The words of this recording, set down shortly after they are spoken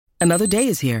Another day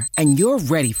is here, and you're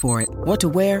ready for it. What to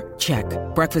wear? Check.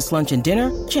 Breakfast, lunch, and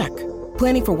dinner? Check.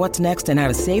 Planning for what's next and how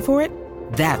to save for it?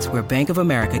 That's where Bank of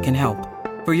America can help.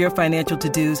 For your financial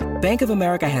to-dos, Bank of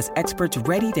America has experts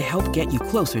ready to help get you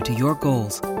closer to your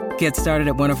goals. Get started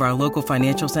at one of our local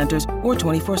financial centers or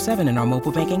 24/7 in our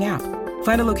mobile banking app.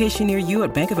 Find a location near you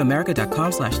at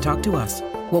bankofamerica.com/talktous.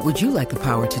 What would you like the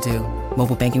power to do?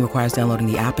 Mobile banking requires downloading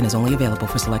the app and is only available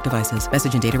for select devices.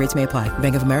 Message and data rates may apply.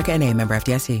 Bank of America N.A., member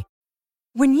FDIC.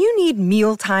 When you need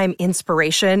mealtime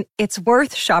inspiration, it's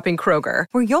worth shopping Kroger,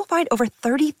 where you'll find over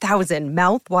 30,000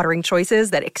 mouth-watering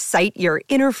choices that excite your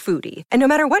inner foodie. And no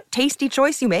matter what tasty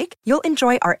choice you make, you'll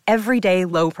enjoy our everyday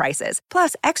low prices,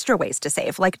 plus extra ways to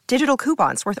save, like digital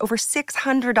coupons worth over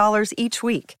 $600 each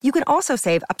week. You can also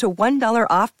save up to $1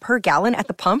 off per gallon at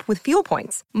the pump with fuel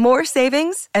points. More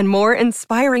savings and more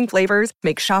inspiring flavors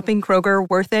make shopping Kroger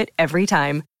worth it every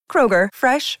time. Kroger,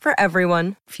 fresh for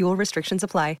everyone. Fuel restrictions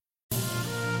apply.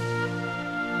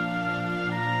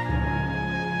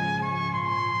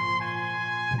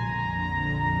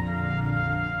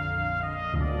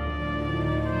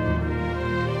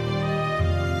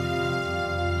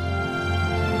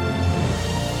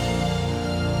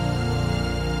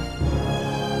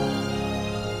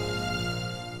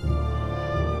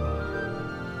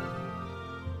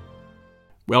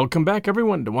 Welcome back,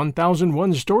 everyone, to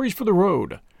 1001 Stories for the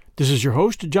Road. This is your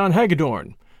host, John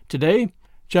Hagedorn. Today,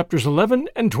 Chapters 11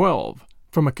 and 12,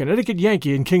 from A Connecticut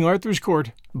Yankee in King Arthur's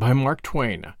Court by Mark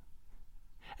Twain.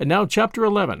 And now, Chapter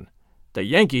 11, The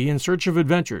Yankee in Search of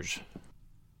Adventures.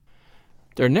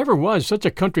 There never was such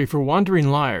a country for wandering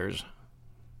liars,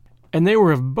 and they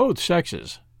were of both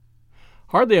sexes.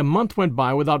 Hardly a month went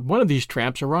by without one of these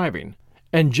tramps arriving,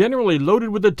 and generally loaded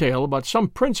with a tale about some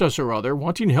princess or other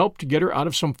wanting help to get her out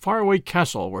of some faraway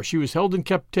castle where she was held in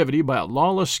captivity by a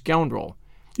lawless scoundrel,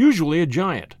 usually a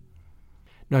giant.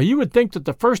 Now you would think that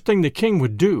the first thing the king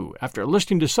would do, after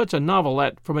listening to such a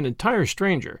novelette from an entire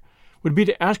stranger, would be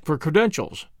to ask for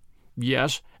credentials.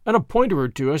 Yes, and a pointer or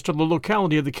two as to the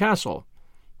locality of the castle,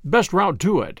 best route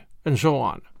to it, and so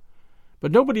on.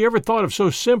 But nobody ever thought of so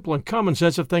simple and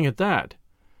common-sense a thing at that.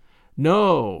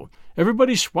 No,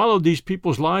 everybody swallowed these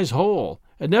people's lies whole,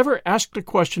 and never asked a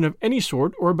question of any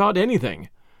sort or about anything.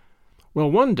 Well,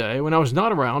 one day, when I was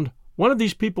not around, one of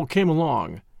these people came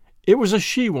along. It was a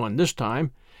she-one this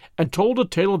time, and told a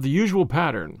tale of the usual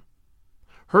pattern.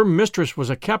 Her mistress was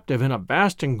a captive in a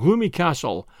vast and gloomy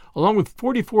castle, along with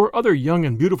 44 other young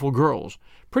and beautiful girls,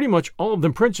 pretty much all of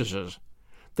them princesses.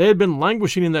 They had been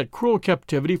languishing in that cruel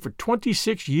captivity for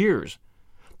 26 years.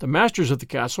 The masters of the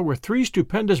castle were 3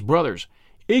 stupendous brothers,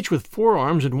 each with 4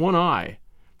 arms and 1 eye,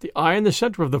 the eye in the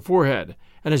center of the forehead,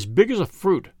 and as big as a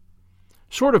fruit.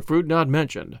 Sort of fruit not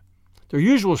mentioned. Their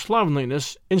usual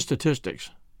slovenliness in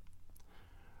statistics.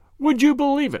 Would you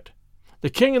believe it? The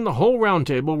king and the whole round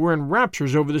table were in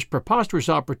raptures over this preposterous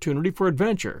opportunity for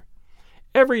adventure.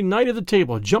 Every knight at the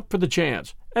table jumped for the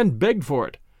chance, and begged for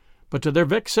it, but to their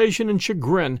vexation and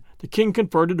chagrin the king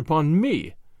conferred it upon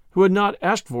me, who had not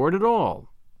asked for it at all.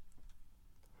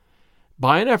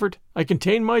 By an effort, I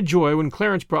contained my joy when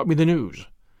Clarence brought me the news.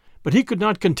 But he could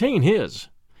not contain his.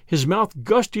 His mouth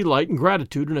gushed delight and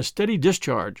gratitude in a steady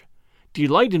discharge.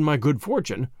 Delight in my good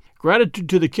fortune, gratitude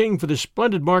to the king for this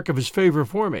splendid mark of his favor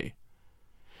for me.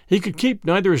 He could keep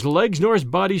neither his legs nor his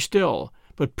body still,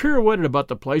 but pirouetted about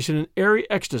the place in an airy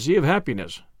ecstasy of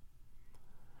happiness.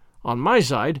 On my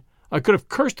side, I could have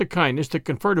cursed the kindness that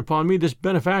conferred upon me this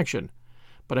benefaction,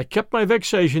 but I kept my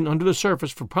vexation under the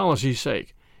surface for policy's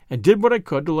sake, and did what I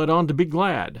could to let on to be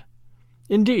glad.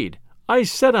 Indeed, I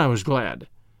said I was glad,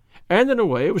 and in a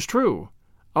way it was true.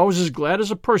 I was as glad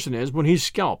as a person is when he's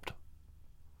scalped.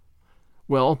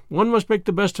 Well, one must make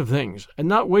the best of things, and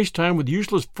not waste time with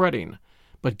useless fretting,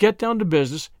 but get down to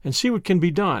business and see what can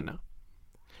be done.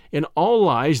 In all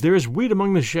lies there is wheat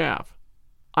among the chaff.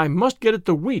 I must get at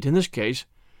the wheat in this case,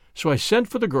 so I sent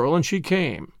for the girl, and she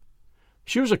came.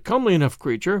 She was a comely enough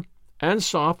creature, and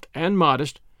soft and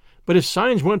modest, but if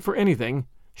signs went for anything,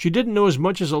 she didn't know as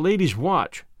much as a lady's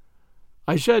watch.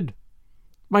 I said,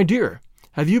 "My dear,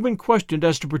 have you been questioned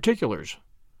as to particulars?"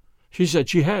 She said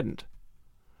she hadn't.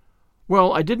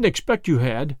 "Well, I didn't expect you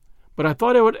had, but I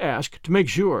thought I would ask to make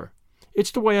sure.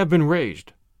 It's the way I've been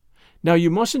raised. Now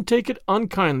you mustn't take it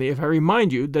unkindly if I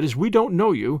remind you that as we don't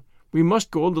know you, we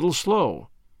must go a little slow.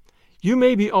 You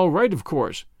may be all right, of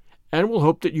course, and we'll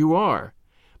hope that you are,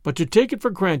 but to take it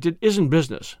for granted isn't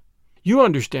business. You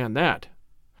understand that.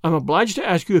 I'm obliged to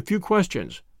ask you a few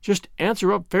questions. Just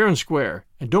answer up fair and square,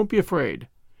 and don't be afraid.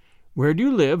 Where do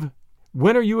you live?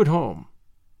 When are you at home?"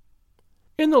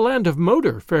 "In the land of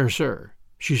Moder, fair sir,"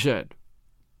 she said.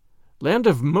 "Land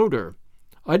of Moder.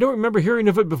 I don't remember hearing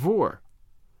of it before.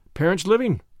 Parents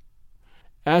living?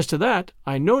 As to that,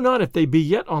 I know not if they be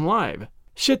yet on live,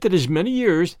 sith it is many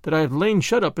years that I have lain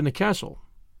shut up in the castle.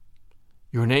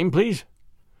 Your name, please?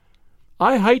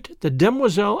 I hight the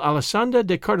Demoiselle Alessandra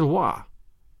de Cardelois,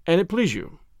 and it please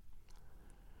you.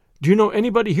 Do you know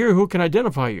anybody here who can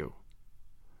identify you?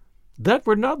 That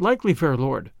were not likely, fair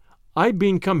lord, I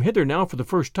being come hither now for the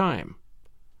first time.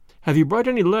 Have you brought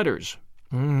any letters,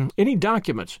 any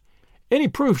documents, any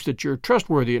proofs that you're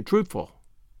trustworthy and truthful?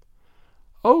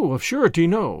 Oh, of surety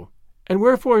no, and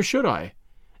wherefore should I?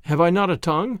 Have I not a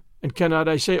tongue, and cannot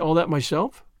I say all that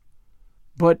myself?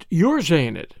 But you're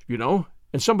saying it, you know,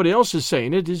 and somebody else is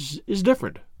saying it is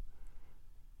different.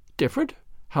 Different?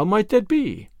 How might that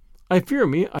be? I fear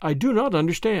me I do not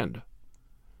understand.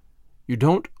 You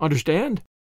don't understand?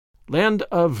 Land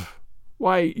of...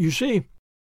 Why, you see...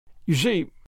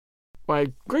 Why,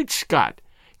 great Scott,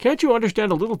 can't you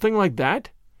understand a little thing like that?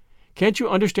 Can't you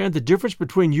understand the difference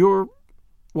between your...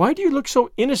 Why do you look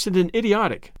so innocent and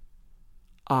idiotic?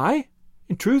 I?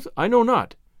 In truth, I know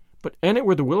not, but an it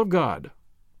were the will of God.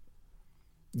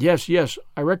 Yes,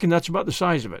 I reckon that's about the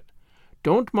size of it.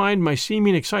 Don't mind my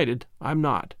seeming excited, I'm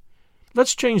not.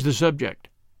 Let's change the subject.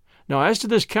 Now as to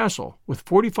this castle, with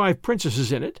 45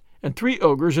 princesses in it, and 3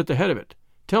 ogres at the head of it,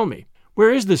 tell me,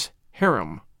 where is this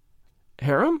harem?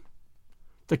 Harem?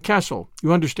 The castle,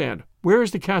 you understand. Where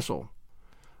is the castle?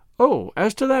 Oh,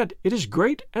 as to that, it is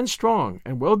great and strong,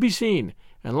 and well beseen,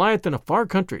 and lieth in a far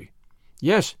country.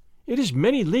 Yes, it is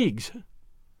many leagues.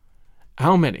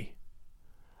 How many?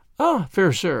 Ah,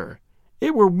 fair sir,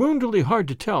 it were woundily hard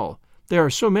to tell, there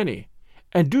are so many,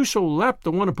 and do so lap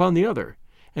the one upon the other,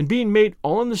 and being made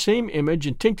all in the same image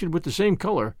and tincted with the same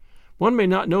colour, one may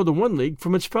not know the one league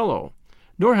from its fellow,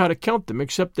 nor how to count them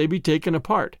except they be taken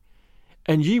apart.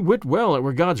 And ye wit well it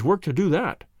were God's work to do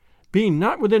that, being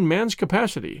not within man's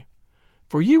capacity.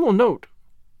 For ye will note...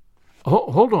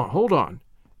 Hold on.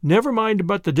 Never mind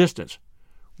about the distance.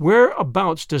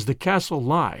 Whereabouts does the castle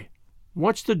lie?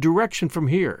 What's the direction from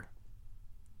here?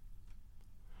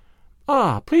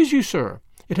 Ah, please you, sir,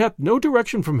 it hath no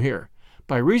direction from here,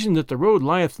 by reason that the road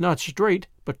lieth not straight,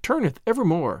 but turneth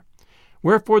evermore.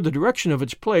 Wherefore the direction of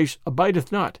its place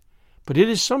abideth not, but it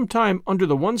is sometime under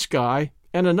the one sky,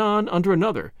 and anon under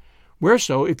another.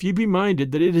 Whereso, if ye be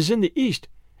minded that it is in the east,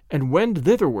 and wend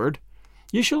thitherward,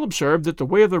 ye shall observe that the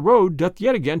way of the road doth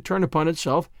yet again turn upon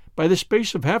itself by the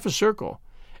space of half a circle,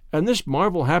 and this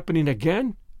marvel happening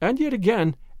again, and yet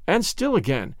again, and still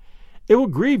again, it will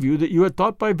grieve you that you had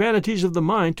thought by vanities of the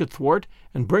mind to thwart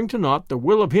and bring to naught the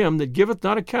will of him that giveth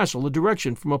not a castle a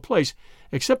direction from a place,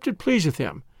 except it pleaseth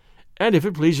him, and if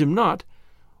it please him not,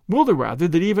 will the rather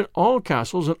that even all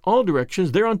castles and all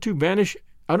directions thereunto vanish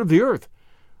out of the earth,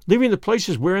 leaving the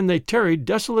places wherein they tarried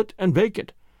desolate and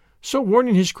vacant, so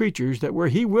warning his creatures that where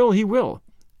he will,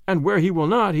 and where he will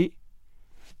not, he...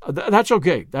 That's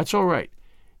okay, that's all right.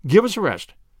 Give us a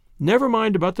rest. Never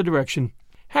mind about the direction.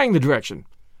 Hang the direction.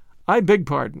 I beg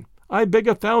pardon. I beg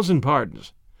 1,000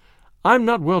 pardons. I'm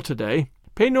not well today.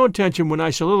 Pay no attention when I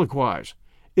soliloquize.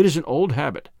 It is an old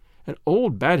habit, an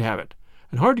old bad habit,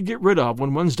 and hard to get rid of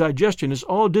when one's digestion is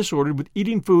all disordered with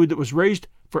eating food that was raised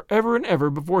for ever and ever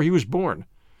before he was born.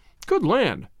 Good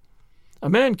land! A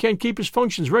man can't keep his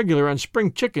functions regular on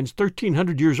spring chickens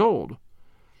 1,300 years old.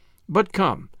 But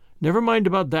come, never mind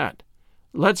about that.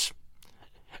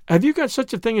 Have you got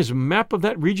such a thing as a map of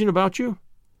that region about you?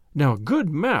 Now, a good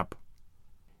map.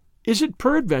 Is it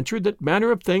peradventure that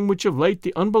manner of thing which of late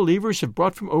the unbelievers have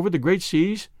brought from over the great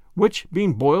seas, which,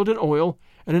 being boiled in oil,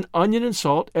 and an onion and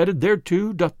salt added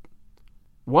thereto, doth...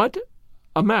 What?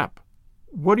 A map?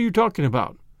 What are you talking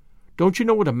about? Don't you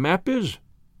know what a map is?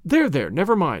 There,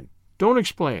 never mind. Don't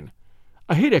explain.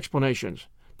 I hate explanations.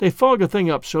 They fog a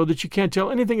thing up so that you can't tell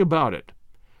anything about it.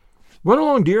 Run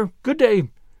along, dear. Good day.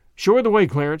 Show her the way,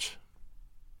 Clarence.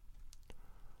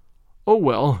 Oh,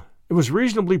 well, it was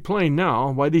reasonably plain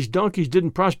now why these donkeys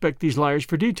didn't prospect these liars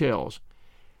for details.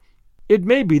 It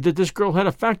may be that this girl had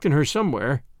a fact in her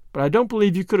somewhere, but I don't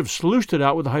believe you could have sluiced it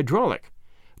out with a hydraulic,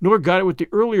 nor got it with the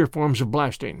earlier forms of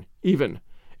blasting, even.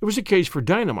 It was a case for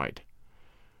dynamite.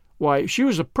 Why, she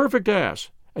was a perfect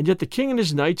ass, and yet the king and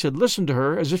his knights had listened to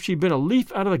her as if she'd been a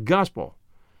leaf out of the gospel.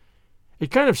 It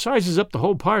kind of sizes up the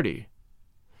whole party.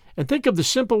 And think of the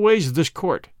simple ways of this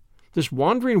court. This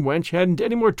wandering wench hadn't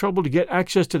any more trouble to get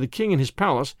access to the king and his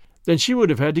palace than she would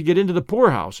have had to get into the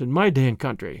poorhouse in my day and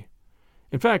country.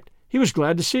 In fact, he was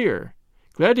glad to see her,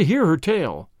 glad to hear her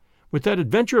tale. With that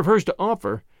adventure of hers to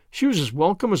offer, she was as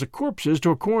welcome as a corpse is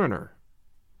to a coroner.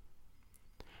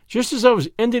 Just as I was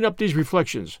ending up these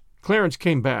reflections, Clarence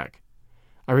came back.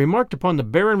 I remarked upon the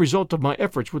barren result of my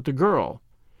efforts with the girl,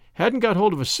 hadn't got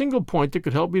hold of a single point that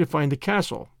could help me to find the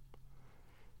castle.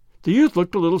 The youth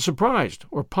looked a little surprised,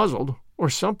 or puzzled, or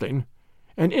something,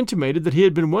 and intimated that he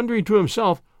had been wondering to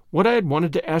himself what I had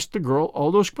wanted to ask the girl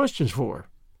all those questions for.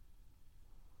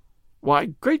 "Why,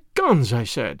 great guns," I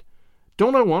said.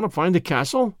 "Don't I want to find the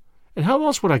castle? And how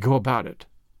else would I go about it?"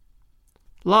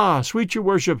 "La, sweet your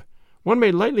worship, one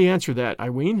may lightly answer that, I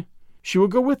ween. She will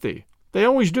go with thee. They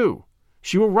always do.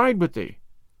 She will ride with thee."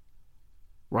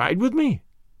 "Ride with me?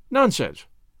 Nonsense."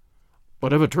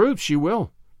 "But of a truth she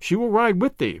will. She will ride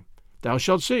with thee. Thou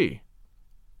shalt see."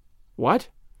 "What?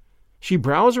 She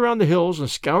browse around the hills and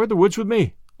scour the woods with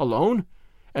me, alone,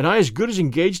 and I as good as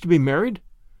engaged to be married?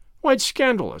 Why, it's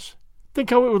scandalous.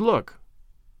 Think how it would look."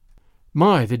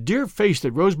 My, the dear face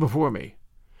that rose before me!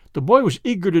 The boy was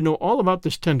eager to know all about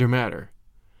this tender matter.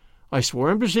 I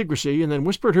swore him to secrecy, and then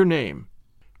whispered her name.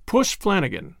 Puss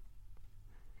Flanagan.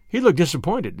 He looked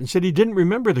disappointed, and said he didn't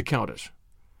remember the Countess.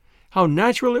 How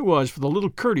natural it was for the little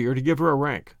courtier to give her a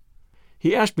rank.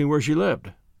 He asked me where she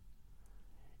lived.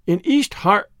 "In East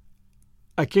Har—"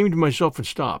 I came to myself and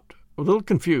stopped, a little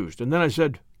confused, and then I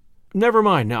said, "Never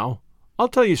mind now. I'll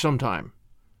tell you sometime."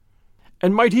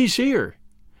 And might he see her?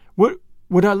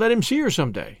 Would I let him see her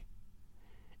some day?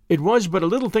 It was but a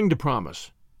little thing to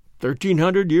promise.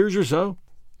 1,300 years or so,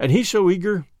 and he so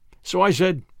eager. So I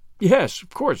said, "Yes, of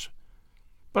course."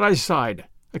 But I sighed.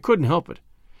 I couldn't help it.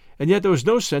 And yet there was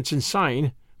no sense in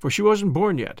sighing, for she wasn't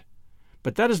born yet.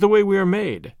 But that is the way we are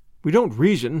made. We don't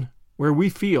reason where we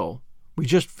feel. We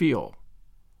just feel.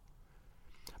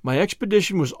 My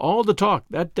expedition was all the talk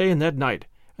that day and that night,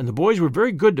 and the boys were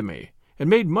very good to me, and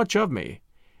made much of me,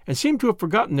 and seemed to have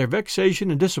forgotten their vexation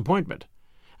and disappointment,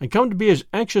 and come to be as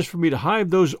anxious for me to hive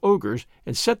those ogres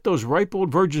and set those ripe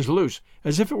old virgins loose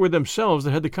as if it were themselves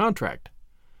that had the contract.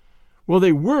 Well,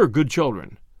 they were good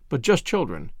children, but just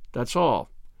children, that's all.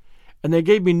 And they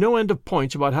gave me no end of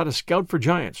points about how to scout for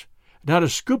giants, and how to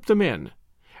scoop them in,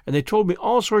 and they told me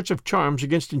all sorts of charms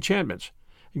against enchantments,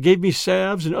 and gave me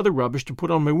salves and other rubbish to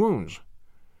put on my wounds.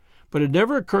 But it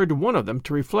never occurred to one of them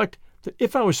to reflect that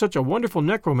if I was such a wonderful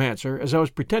necromancer as I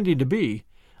was pretending to be,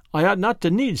 I ought not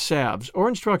to need salves or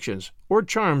instructions or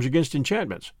charms against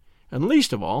enchantments, and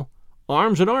least of all,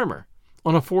 arms and armor,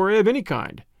 on a foray of any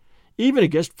kind, even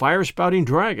against fire-spouting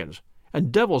dragons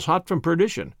and devils hot from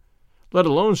perdition, let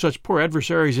alone such poor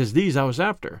adversaries as these I was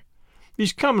after,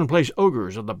 these commonplace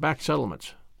ogres of the back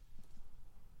settlements.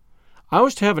 I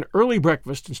was to have an early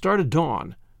breakfast and start at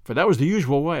dawn, for that was the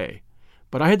usual way,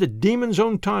 but I had the demon's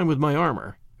own time with my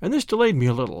armor, and this delayed me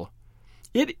a little.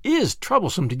 It is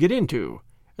troublesome to get into,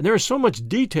 and there is so much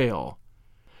detail.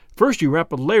 First you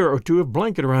wrap a layer or two of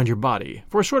blanket around your body,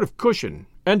 for a sort of cushion,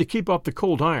 and to keep off the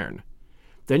cold iron.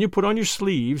 Then you put on your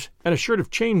sleeves and a shirt of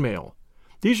chainmail.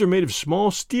 These are made of small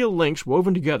steel links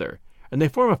woven together, and they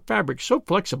form a fabric so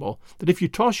flexible that if you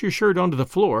toss your shirt onto the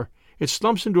floor, it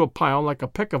slumps into a pile like a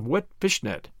peck of wet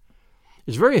fishnet.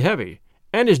 It's very heavy,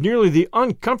 and is nearly the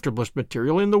uncomfortablest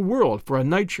material in the world for a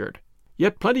nightshirt.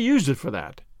 Yet plenty used it for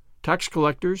that. Tax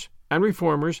collectors, and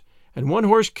reformers, and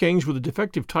one-horse kings with a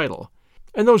defective title,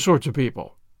 and those sorts of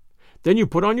people. Then you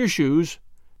put on your shoes,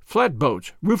 flat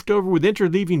boats roofed over with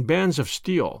interleaving bands of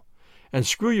steel, and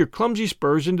screw your clumsy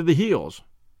spurs into the heels.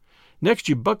 Next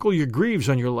you buckle your greaves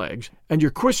on your legs, and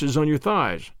your cuisses on your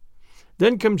thighs.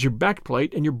 Then comes your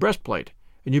backplate and your breastplate,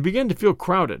 and you begin to feel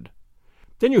crowded.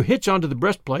 Then you hitch onto the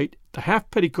breastplate the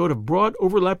half-petticoat of broad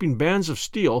overlapping bands of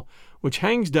steel which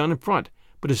hangs down in front,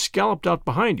 but is scalloped out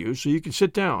behind you so you can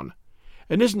sit down,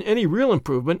 and isn't any real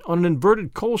improvement on an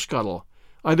inverted coal scuttle,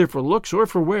 either for looks or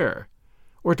for wear,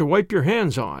 or to wipe your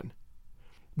hands on.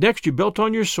 Next you belt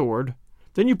on your sword,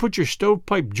 then you put your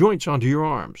stovepipe joints onto your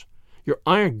arms, your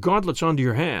iron gauntlets onto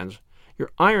your hands,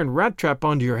 your iron rat-trap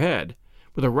onto your head,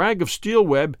 with a rag of steel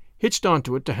web hitched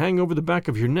onto it to hang over the back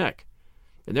of your neck.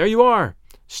 And there you are,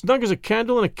 snug as a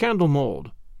candle in a candle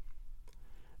mold.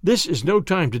 This is no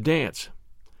time to dance.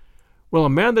 Well, a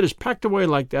man that is packed away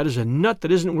like that is a nut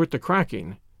that isn't worth the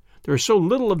cracking. There is so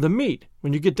little of the meat,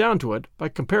 when you get down to it, by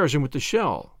comparison with the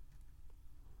shell.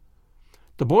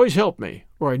 The boys helped me,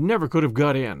 or I never could have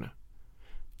got in.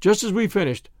 Just as we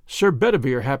finished, Sir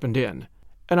Bedivere happened in,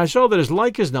 and I saw that as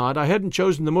like as not I hadn't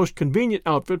chosen the most convenient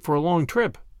outfit for a long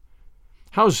trip.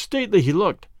 How stately he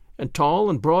looked, and tall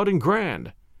and broad and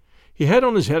grand. He had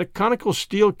on his head a conical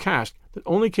steel casque that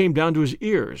only came down to his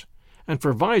ears, and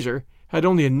for visor had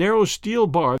only a narrow steel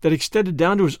bar that extended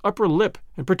down to his upper lip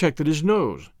and protected his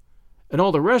nose. And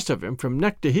all the rest of him, from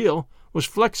neck to heel, was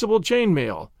flexible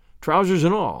chainmail, trousers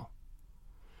and all.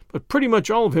 But pretty much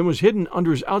all of him was hidden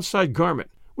under his outside garment,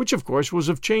 which of course was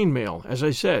of chainmail, as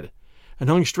I said, and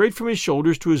hung straight from his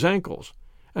shoulders to his ankles,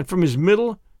 and from his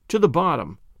middle to the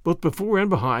bottom, both before and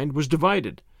behind, was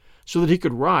divided, so that he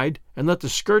could ride and let the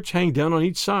skirts hang down on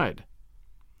each side.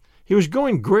 He was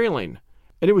going grailing,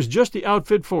 and it was just the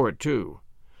outfit for it, too.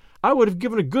 I would have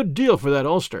given a good deal for that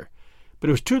ulster, but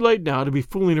it was too late now to be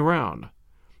fooling around.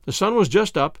 The sun was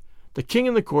just up, the king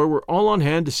and the court were all on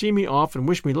hand to see me off and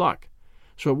wish me luck,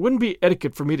 so it wouldn't be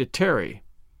etiquette for me to tarry.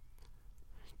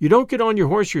 You don't get on your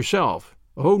horse yourself.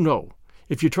 Oh, no.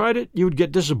 If you tried it, you would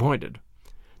get disappointed.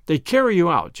 They carry you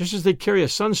out, just as they carry a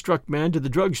sunstruck man to the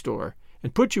drugstore,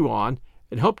 and put you on,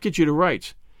 and help get you to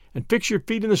rights, and fix your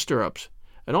feet in the stirrups,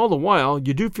 and all the while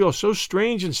you do feel so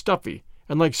strange and stuffy,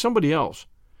 and like somebody else,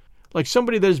 like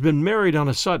somebody that has been married on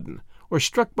a sudden, or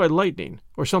struck by lightning,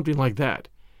 or something like that,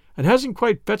 and hasn't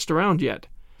quite fetched around yet,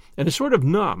 and is sort of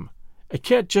numb, and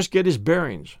can't just get his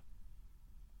bearings.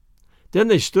 Then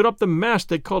they stood up the mast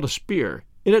they called a spear,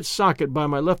 in its socket by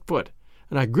my left foot,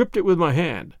 and I gripped it with my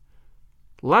hand.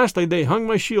 Lastly, they hung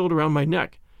my shield around my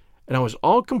neck, and I was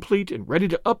all complete and ready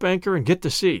to up anchor and get to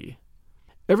sea.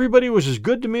 Everybody was as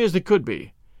good to me as they could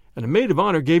be, and the maid of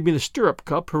honor gave me the stirrup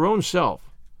cup her own self.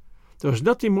 There was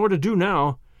nothing more to do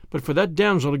now but for that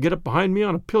damsel to get up behind me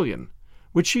on a pillion,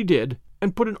 which she did,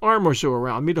 and put an arm or so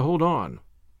around me to hold on.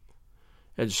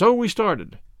 And so we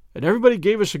started, and everybody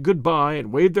gave us a good-bye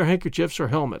and waved their handkerchiefs or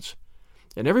helmets,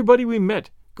 and everybody we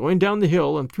met going down the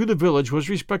hill and through the village was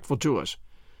respectful to us,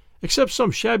 except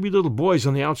some shabby little boys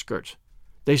on the outskirts.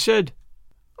 They said,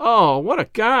 "Oh, what a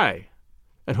guy!"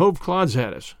 and hove clods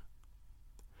at us.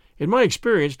 In my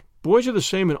experience, boys are the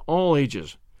same in all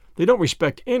ages. They don't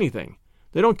respect anything.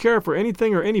 They don't care for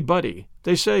anything or anybody.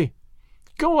 They say,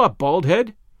 "Go up, bald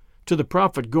head," to the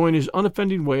prophet going his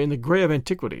unoffending way in the gray of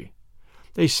antiquity.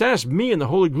 They sassed me in the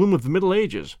holy gloom of the Middle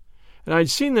Ages, and I had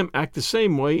seen them act the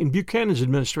same way in Buchanan's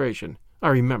administration, I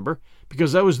remember,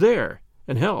 because I was there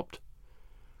and helped.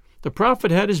 The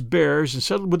prophet had his bears and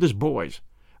settled with his boys,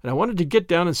 and I wanted to get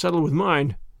down and settle with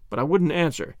mine, but I wouldn't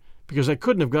answer, because I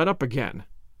couldn't have got up again.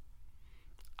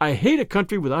 I hate a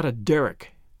country without a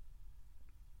derrick.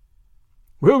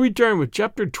 We'll return with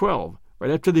Chapter 12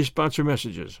 right after these sponsor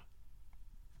messages.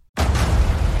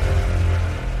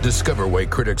 Discover why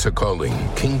critics are calling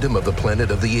Kingdom of the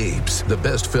Planet of the Apes the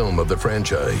best film of the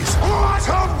franchise. What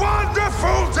a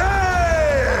wonderful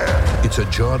day! It's a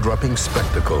jaw-dropping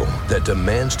spectacle that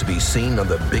demands to be seen on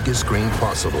the biggest screen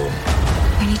possible.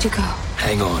 We need to go.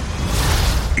 Hang on.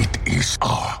 It is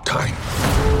our time.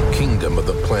 Kingdom of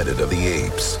the Planet of the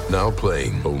Apes. Now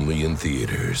playing only in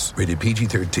theaters. Rated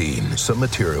PG-13. Some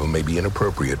material may be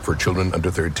inappropriate for children under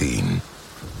 13.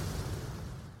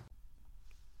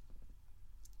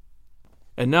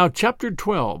 And now Chapter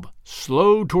 12,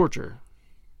 Slow Torture.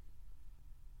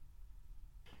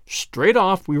 Straight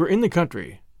off, we were in the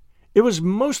country. It was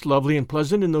most lovely and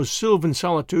pleasant in those sylvan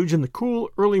solitudes in the cool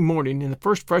early morning in the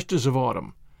first freshness of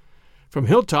autumn. From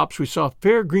hilltops we saw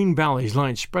fair green valleys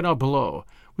lying spread out below,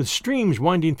 with streams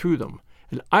winding through them,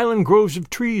 and island groves of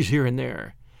trees here and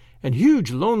there, and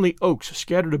huge lonely oaks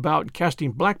scattered about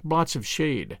casting black blots of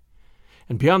shade.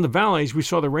 And beyond the valleys we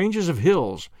saw the ranges of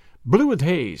hills, blue with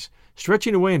haze,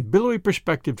 stretching away in billowy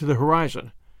perspective to the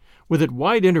horizon, with at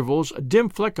wide intervals a dim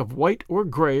fleck of white or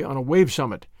gray on a wave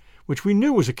summit, which we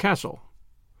knew was a castle.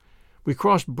 We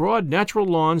crossed broad natural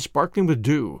lawns sparkling with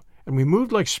dew, and we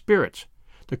moved like spirits,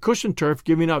 the cushioned turf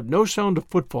giving out no sound of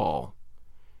footfall.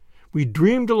 We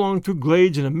dreamed along through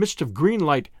glades in a mist of green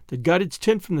light that got its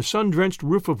tint from the sun-drenched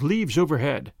roof of leaves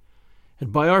overhead,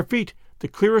 and by our feet the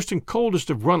clearest and coldest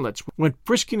of runlets went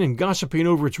frisking and gossiping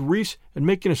over its reefs and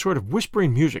making a sort of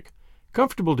whispering music,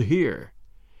 comfortable to hear.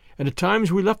 And at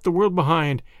times we left the world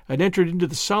behind and entered into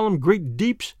the solemn great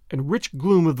deeps and rich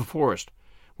gloom of the forest,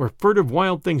 where furtive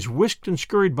wild things whisked and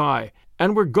scurried by,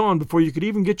 and were gone before you could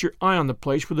even get your eye on the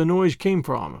place where the noise came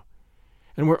from,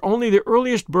 and where only the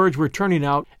earliest birds were turning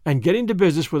out and getting to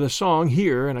business with a song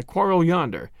here and a quarrel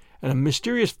yonder, and a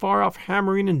mysterious far-off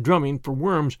hammering and drumming for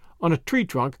worms on a tree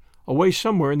trunk away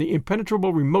somewhere in the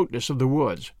impenetrable remoteness of the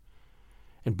woods.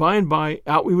 And by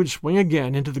out we would swing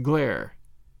again into the glare.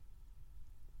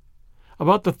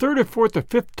 About the third or fourth or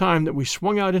fifth time that we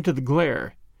swung out into the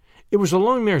glare, it was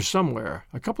along there somewhere,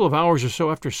 a couple of hours or so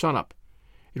after sunup.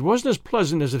 It wasn't as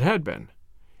pleasant as it had been.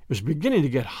 It was beginning to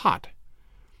get hot.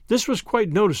 This was quite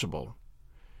noticeable.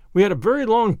 We had a very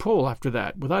long pull after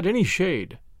that, without any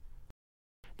shade.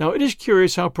 Now it is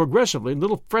curious how progressively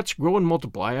little frets grow and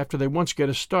multiply after they once get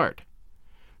a start.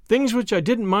 Things which I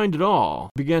didn't mind at all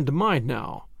began to mind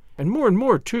now, and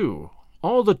more too,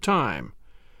 all the time.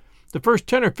 The first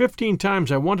 10 or 15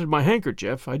 times I wanted my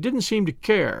handkerchief, I didn't seem to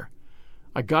care.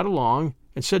 I got along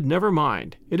and said never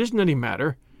mind, it isn't any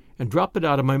matter, and dropped it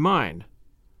out of my mind.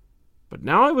 But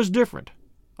now I was different.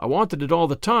 I wanted it all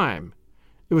the time.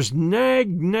 It was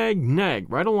nag, nag, nag,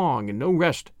 right along, and no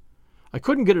rest. I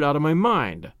couldn't get it out of my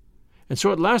mind. And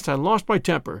so at last I lost my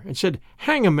temper and said,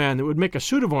 hang a man that would make a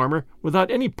suit of armor without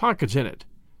any pockets in it.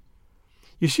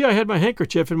 You see, I had my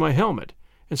handkerchief in my helmet,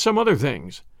 and some other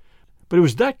things, but it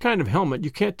was that kind of helmet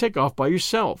you can't take off by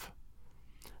yourself.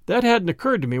 That hadn't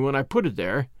occurred to me when I put it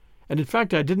there, and in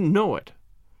fact I didn't know it.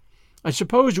 I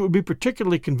supposed it would be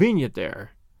particularly convenient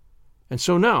there. And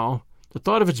so now, the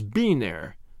thought of its being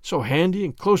there, so handy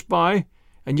and close by,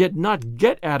 and yet not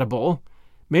get-atable,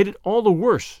 made it all the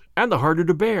worse and the harder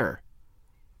to bear.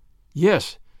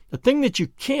 Yes, the thing that you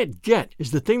can't get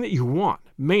is the thing that you want,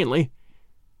 mainly.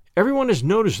 Everyone has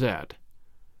noticed that.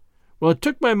 Well, it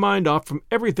took my mind off from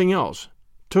everything else,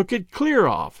 took it clear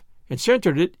off, and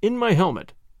centered it in my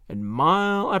helmet, and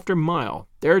mile after mile,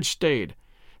 there it stayed,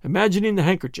 imagining the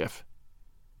handkerchief,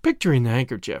 picturing the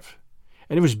handkerchief,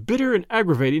 and it was bitter and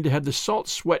aggravating to have the salt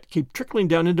sweat keep trickling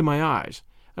down into my eyes,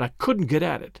 and I couldn't get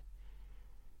at it.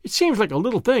 It seems like a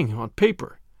little thing on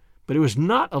paper, but it was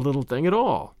not a little thing at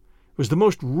all. It was the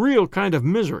most real kind of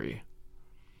misery.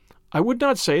 I would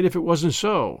not say it if it wasn't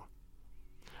so.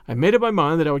 I made up my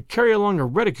mind that I would carry along a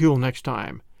reticule next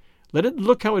time, let it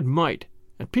look how it might,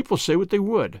 and people say what they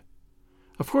would.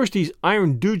 Of course these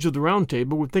iron dudes of the Round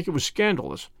Table would think it was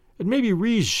scandalous, and maybe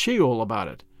raise Sheol about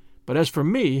it, but as for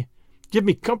me, give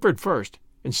me comfort first,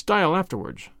 and style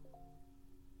afterwards.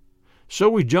 So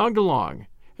we jogged along,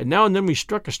 and now and then we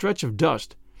struck a stretch of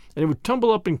dust, and it would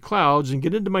tumble up in clouds and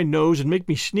get into my nose and make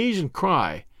me sneeze and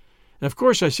cry, and of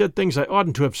course I said things I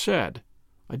oughtn't to have said.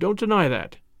 I don't deny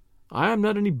that. I am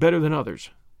not any better than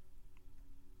others.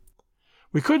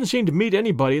 We couldn't seem to meet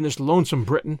anybody in this lonesome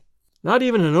Britain, not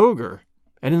even an ogre,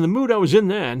 and in the mood I was in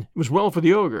then, it was well for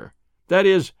the ogre, that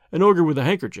is, an ogre with a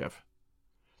handkerchief.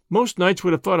 Most knights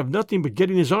would have thought of nothing but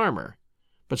getting his armor,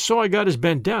 but so I got his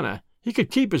bandana, he could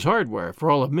keep his hardware,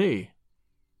 for all of me.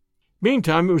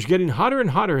 Meantime, it was getting hotter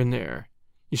and hotter in there.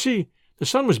 You see, the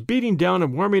sun was beating down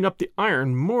and warming up the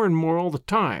iron more and more all the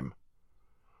time.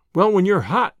 Well, when you're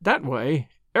hot that way,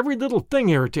 every little thing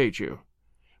irritates you.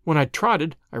 When I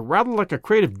trotted, I rattled like a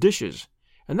crate of dishes,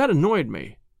 and that annoyed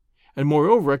me. And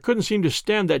moreover, I couldn't seem to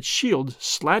stand that shield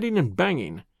slatting and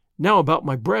banging, now about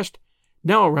my breast,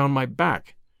 now around my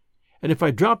back. And if I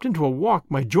dropped into a walk,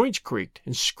 my joints creaked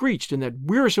and screeched in that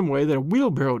wearisome way that a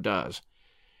wheelbarrow does.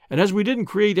 And as we didn't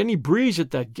create any breeze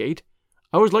at that gait,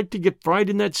 I was like to get fried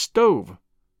in that stove.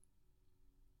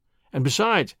 And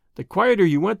besides, the quieter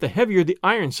you went, the heavier the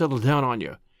iron settled down on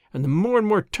you, and the more and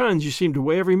more tons you seemed to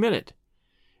weigh every minute.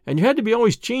 And you had to be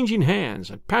always changing hands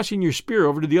and passing your spear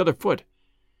over to the other foot.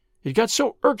 It got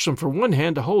so irksome for one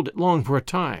hand to hold it long for a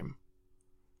time.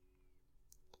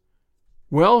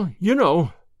 Well, you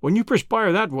know, when you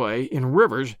perspire that way, in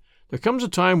rivers, there comes a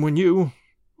time when you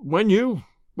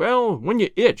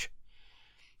itch.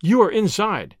 You are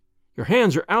inside. Your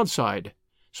hands are outside.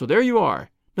 So there you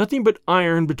are, nothing but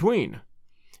iron between.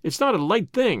 It's not a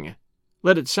light thing,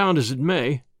 let it sound as it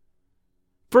may.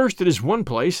 First it is one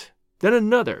place, then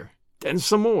another, then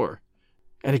some more,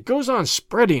 and it goes on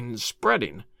spreading and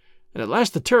spreading, and at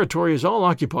last the territory is all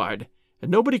occupied, and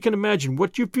nobody can imagine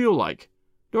what you feel like,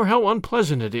 nor how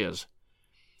unpleasant it is.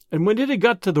 And when it had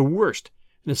got to the worst,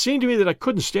 and it seemed to me that I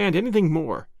couldn't stand anything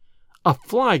more, a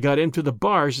fly got in through the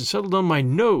bars and settled on my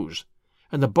nose,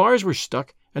 and the bars were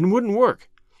stuck and wouldn't work,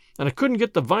 and I couldn't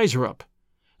get the visor up,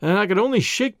 and I could only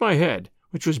shake my head,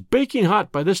 which was baking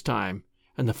hot by this time,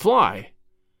 and the fly,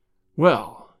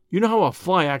 well, you know how a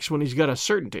fly acts when he's got a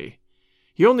certainty.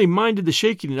 He only minded the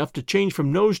shaking enough to change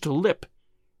from nose to lip,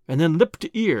 and then lip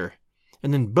to ear,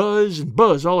 and then buzz and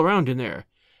buzz all around in there,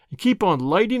 and keep on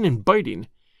lighting and biting,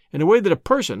 in a way that a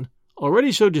person,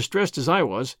 already so distressed as I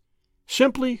was,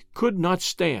 simply could not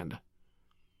stand.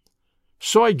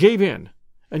 So I gave in,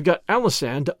 and got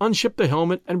Alisande to unship the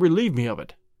helmet and relieve me of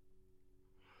it.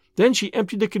 Then she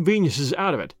emptied the conveniences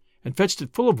out of it, and fetched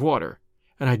it full of water,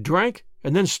 and I drank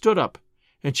and then stood up,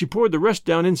 and she poured the rest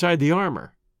down inside the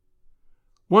armor.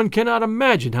 One cannot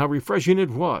imagine how refreshing it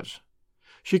was.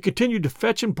 She continued to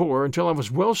fetch and pour until I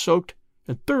was well soaked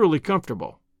and thoroughly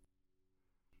comfortable.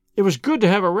 It was good to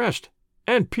have a rest,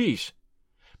 and peace,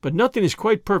 but nothing is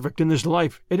quite perfect in this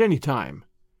life at any time.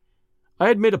 I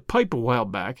had made a pipe a while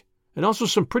back, and also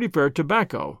some pretty fair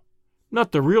tobacco,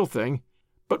 not the real thing,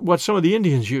 but what some of the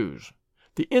Indians use,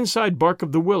 the inside bark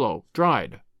of the willow,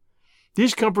 dried.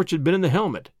 These comforts had been in the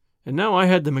helmet, and now I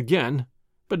had them again,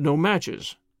 but no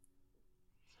matches.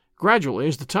 Gradually,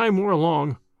 as the time wore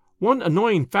along, one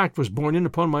annoying fact was borne in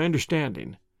upon my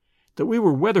understanding, that we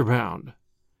were weather-bound.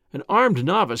 An armed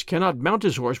novice cannot mount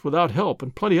his horse without help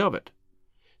and plenty of it.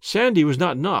 Sandy was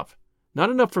not enough, Not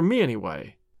enough for me,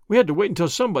 anyway. We had to wait until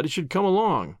somebody should come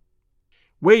along.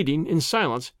 Waiting, in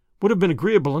silence, would have been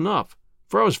agreeable enough,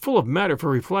 for I was full of matter for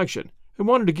reflection and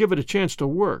wanted to give it a chance to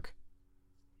work.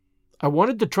 I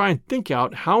wanted to try and think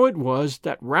out how it was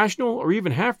that rational or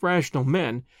even half-rational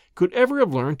men could ever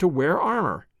have learned to wear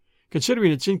armor,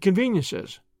 considering its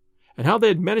inconveniences, and how they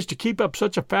had managed to keep up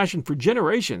such a fashion for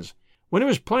generations when it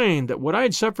was plain that what I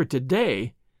had suffered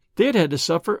today they had had to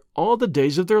suffer all the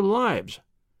days of their lives.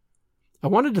 I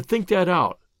wanted to think that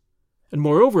out, and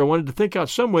moreover I wanted to think out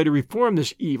some way to reform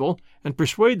this evil and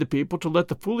persuade the people to let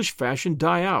the foolish fashion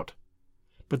die out.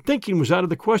 But thinking was out of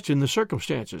the question in the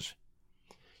circumstances.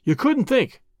 You couldn't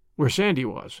think where Sandy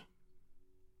was.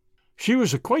 She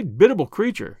was a quite biddable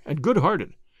creature and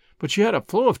good-hearted, but she had a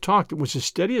flow of talk that was as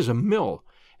steady as a mill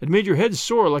and made your head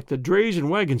sore like the drays and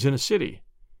wagons in a city.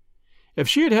 If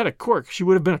she had had a cork, she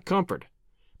would have been a comfort,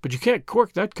 but you can't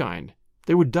cork that kind.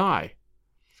 They would die.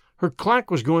 Her clack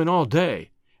was going all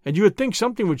day, and you would think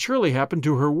something would surely happen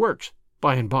to her works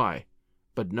by and by.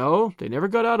 But no, they never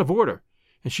got out of order,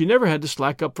 and she never had to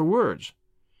slack up for words.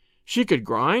 She could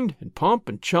grind and pump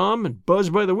and chum and buzz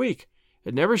by the week.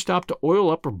 It never stopped to oil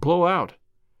up or blow out.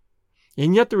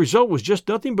 And yet the result was just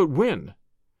nothing but wind.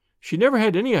 She never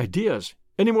had any ideas,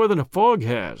 any more than a fog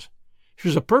has. She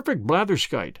was a perfect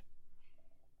blatherskite.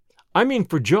 I mean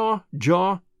for jaw,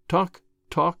 talk,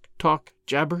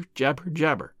 jabber,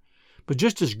 jabber, but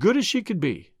just as good as she could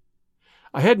be.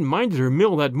 I hadn't minded her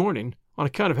mill that morning on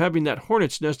account of having that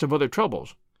hornet's nest of other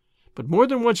troubles, but more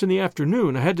than once in the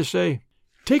afternoon I had to say,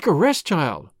 "Take a rest,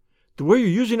 child. The way you're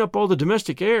using up all the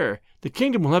domestic air, the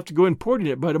kingdom will have to go importing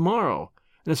it by tomorrow,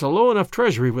 and it's a low enough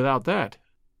treasury without that."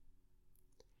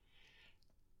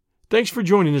 Thanks for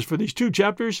joining us for these 2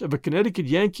 chapters of A Connecticut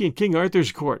Yankee in King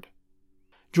Arthur's Court.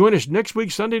 Join us next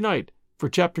week Sunday night for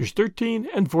chapters 13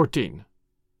 and 14.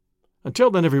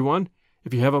 Until then, everyone,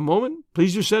 if you have a moment,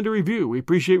 please do send a review. We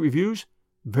appreciate reviews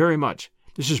very much.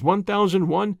 This is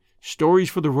 1001 Stories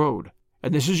for the Road,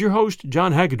 and this is your host,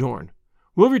 John Hagedorn.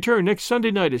 We'll return next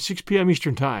Sunday night at 6 p.m.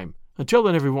 Eastern Time. Until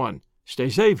then, everyone, stay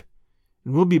safe,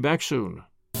 and we'll be back soon.